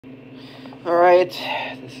Alright,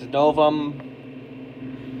 this is Novum.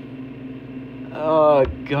 Oh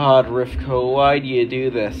god, Rifko, why do you do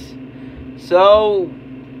this? So,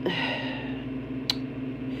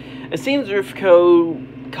 it seems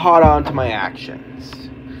Rifko caught on to my actions,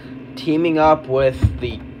 teaming up with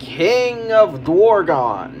the King of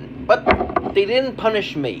Dwargon, but they didn't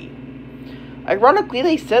punish me. Ironically,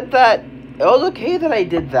 they said that it was okay that I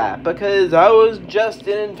did that, because I was just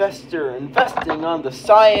an investor, investing on the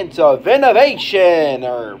science of innovation,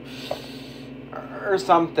 or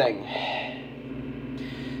something.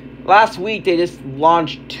 Last week, they just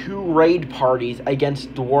launched 2 raid parties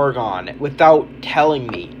against Dwargon without telling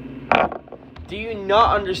me. Do you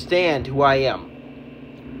not understand who I am?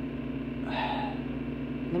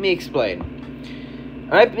 Let me explain.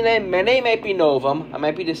 My name might be Novum, I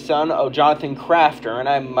might be the son of Jonathan Crafter, and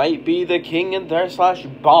I might be the king and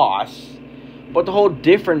 / boss. But the whole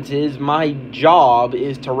difference is my job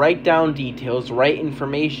is to write down details, write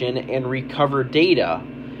information, and recover data.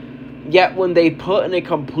 Yet when they put in a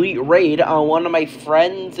complete raid on one of my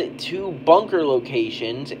friend's 2 bunker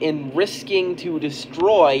locations and risking to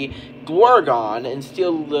destroy Dwargon and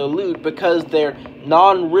steal the loot because they're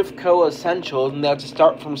non-Rifko essentials and they have to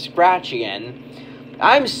start from scratch again,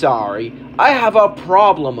 I'm sorry, I have a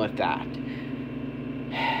problem with that.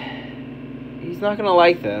 He's not gonna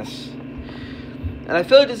like this. And I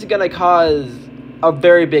feel like this is gonna cause a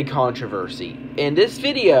very big controversy. In this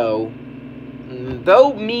video,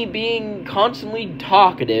 though me being constantly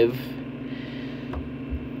talkative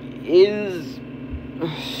is a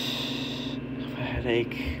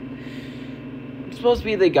headache, I'm supposed to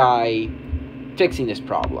be the guy fixing this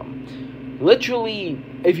problem. Literally,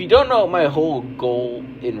 if you don't know what my whole goal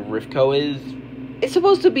in Rifko is, it's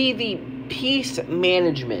supposed to be the peace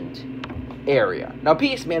management area. Now,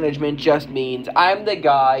 peace management just means I'm the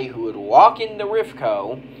guy who would walk into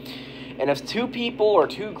Rifko, and if 2 people or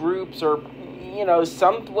 2 groups or,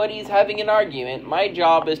 somebody's having an argument, my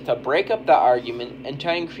job is to break up the argument and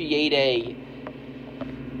try and create a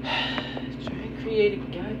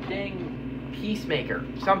goddamn peacemaker.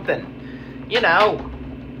 Something.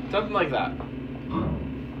 Something like that.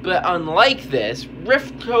 But unlike this,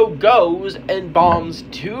 Rifko goes and bombs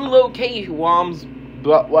 2 locations.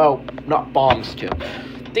 Well, not bombs 2.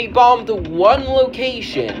 They bombed 1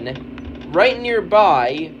 location right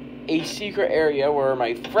nearby a secret area where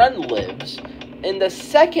my friend lives, and the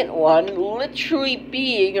second one literally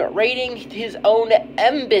being raiding his own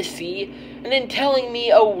embassy, and then telling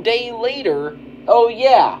me a day later, oh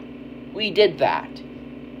yeah, we did that.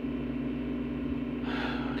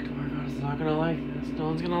 Not gonna like this. No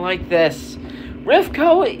one's gonna like this.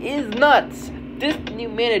 Rifko is nuts. This new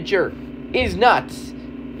manager is nuts.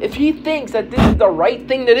 If he thinks that this is the right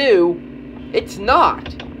thing to do, it's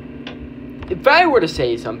not. If I were to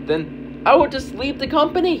say something, I would just leave the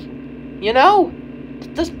company.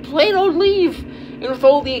 Just plain old leave. And with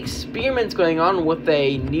all the experiments going on with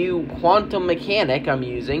a new quantum mechanic I'm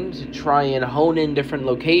using to try and hone in different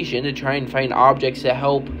locations, to try and find objects to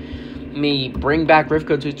help me bring back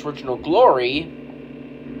Rifko to its original glory,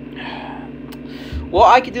 well,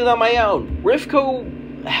 I could do that on my own. Rifko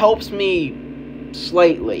helps me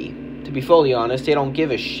slightly, to be fully honest. They don't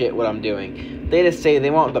give a shit what I'm doing. They just say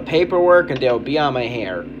they want the paperwork and they'll be on my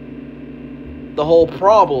hair. The whole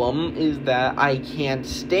problem is that I can't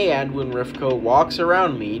stand when Rifko walks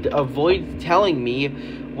around me to avoid telling me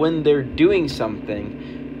when they're doing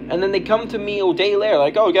something. And then they come to me a day later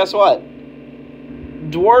like, oh, guess what?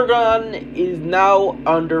 Dwargon is now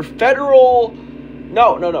under federal...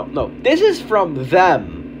 No. This is from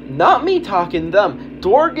them. Not me talking them.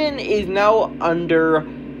 Dwargon is now under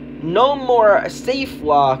no more safe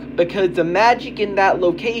lock because the magic in that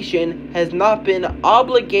location has not been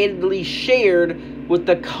obligatedly shared with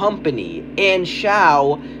the company and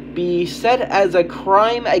shall be set as a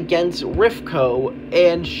crime against Rifko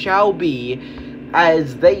and shall be,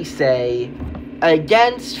 as they say,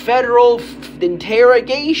 against federal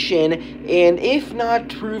interrogation, and if not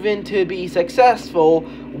proven to be successful,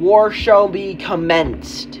 war shall be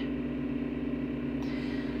commenced.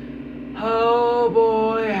 Oh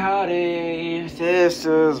boy, howdy. This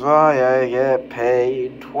is why I get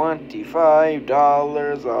paid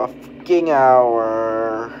 $25 a fucking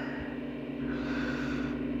hour.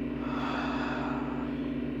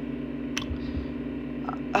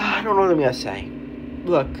 I don't know what I'm gonna say.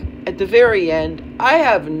 Look, at the very end, I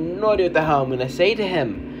have no idea what the hell I'm going to say to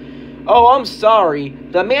him. Oh, I'm sorry.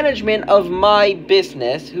 The management of my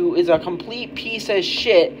business, who is a complete piece of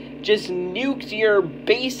shit, just nuked your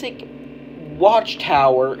basic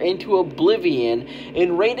watchtower into oblivion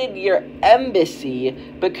and raided your embassy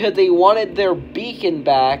because they wanted their beacon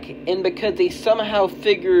back, and because they somehow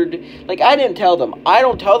figured, like, I didn't tell them. I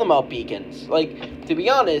don't tell them about beacons. Like, to be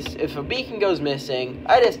honest, if a beacon goes missing,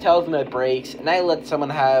 I just tell them it breaks, and I let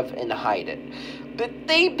someone have and hide it. But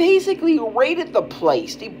they basically raided the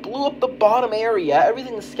place. They blew up the bottom area,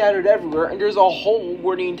 everything's scattered everywhere, and there's a hole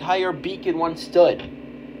where the entire beacon once stood.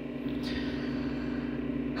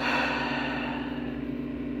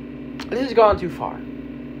 This has gone too far.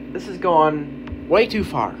 This has gone way too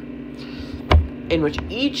far. In which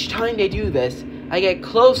each time they do this, I get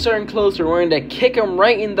closer and closer, wanting to kick them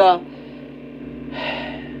right in the...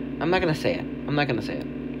 I'm not going to say it.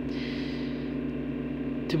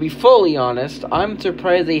 To be fully honest, I'm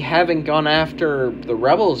surprised they haven't gone after the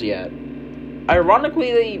rebels yet.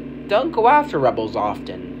 Ironically, they don't go after rebels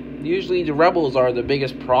often. Usually the rebels are the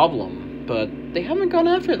biggest problem, but they haven't gone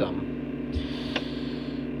after them.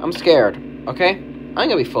 I'm scared, okay? I'm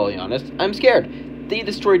gonna be fully honest. I'm scared. They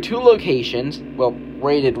destroyed 2 locations, well,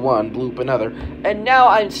 raided 1, blew up another, and now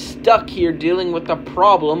I'm stuck here dealing with the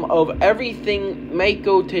problem of everything might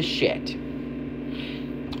go to shit.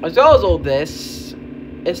 As well as all this,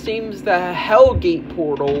 it seems the Hellgate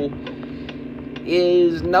portal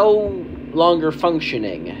is no longer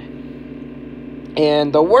functioning.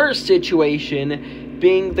 And the worst situation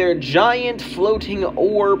being their giant floating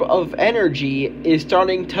orb of energy is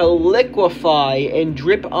starting to liquefy and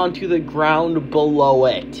drip onto the ground below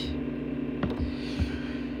it.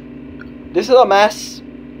 This is a mess.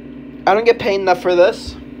 I don't get paid enough for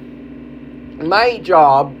this. My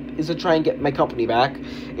job is to try and get my company back,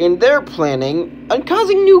 and they're planning on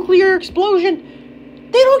causing nuclear explosion.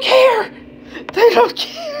 They don't care. They don't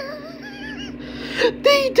care.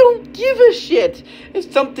 They don't give a shit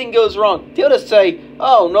if something goes wrong. They'll just say,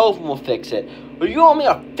 oh, Novum will fix it. If you want me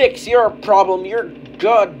to fix your problem, you're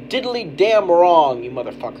god diddly damn wrong, you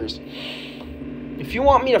motherfuckers. If you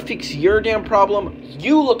want me to fix your damn problem,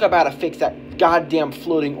 you look up how to fix that goddamn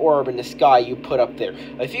floating orb in the sky you put up there.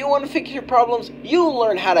 If you want to fix your problems, you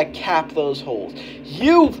learn how to cap those holes.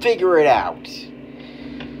 You figure it out.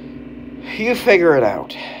 You figure it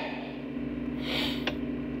out.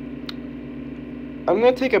 I'm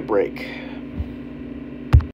going to take a break.